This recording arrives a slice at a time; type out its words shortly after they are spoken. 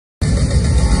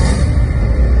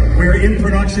in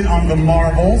production on The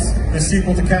Marvels, the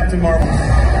sequel to Captain Marvel.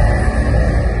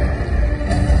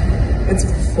 It's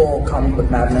full comic book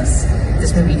madness.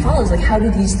 This movie follows, like, how do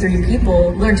these three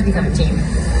people learn to become a team?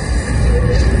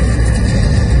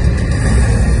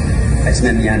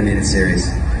 X-Men the animated series.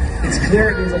 It's clear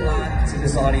it means a lot to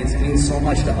this audience. It means so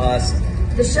much to us.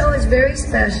 The show is very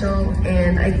special,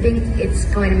 and I think it's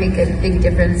going to make a big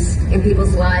difference in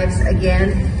people's lives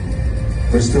again.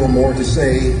 There's still more to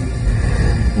say,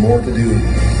 more to do.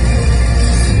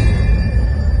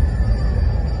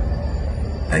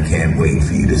 I can't wait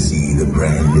for you to see the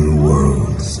brand new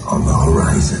worlds on the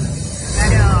horizon.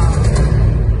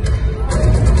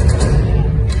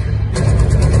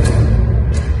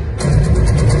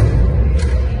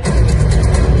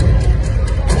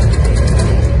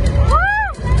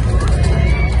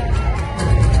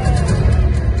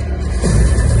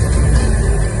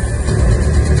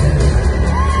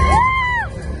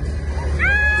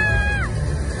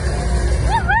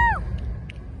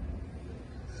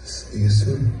 See you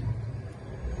soon.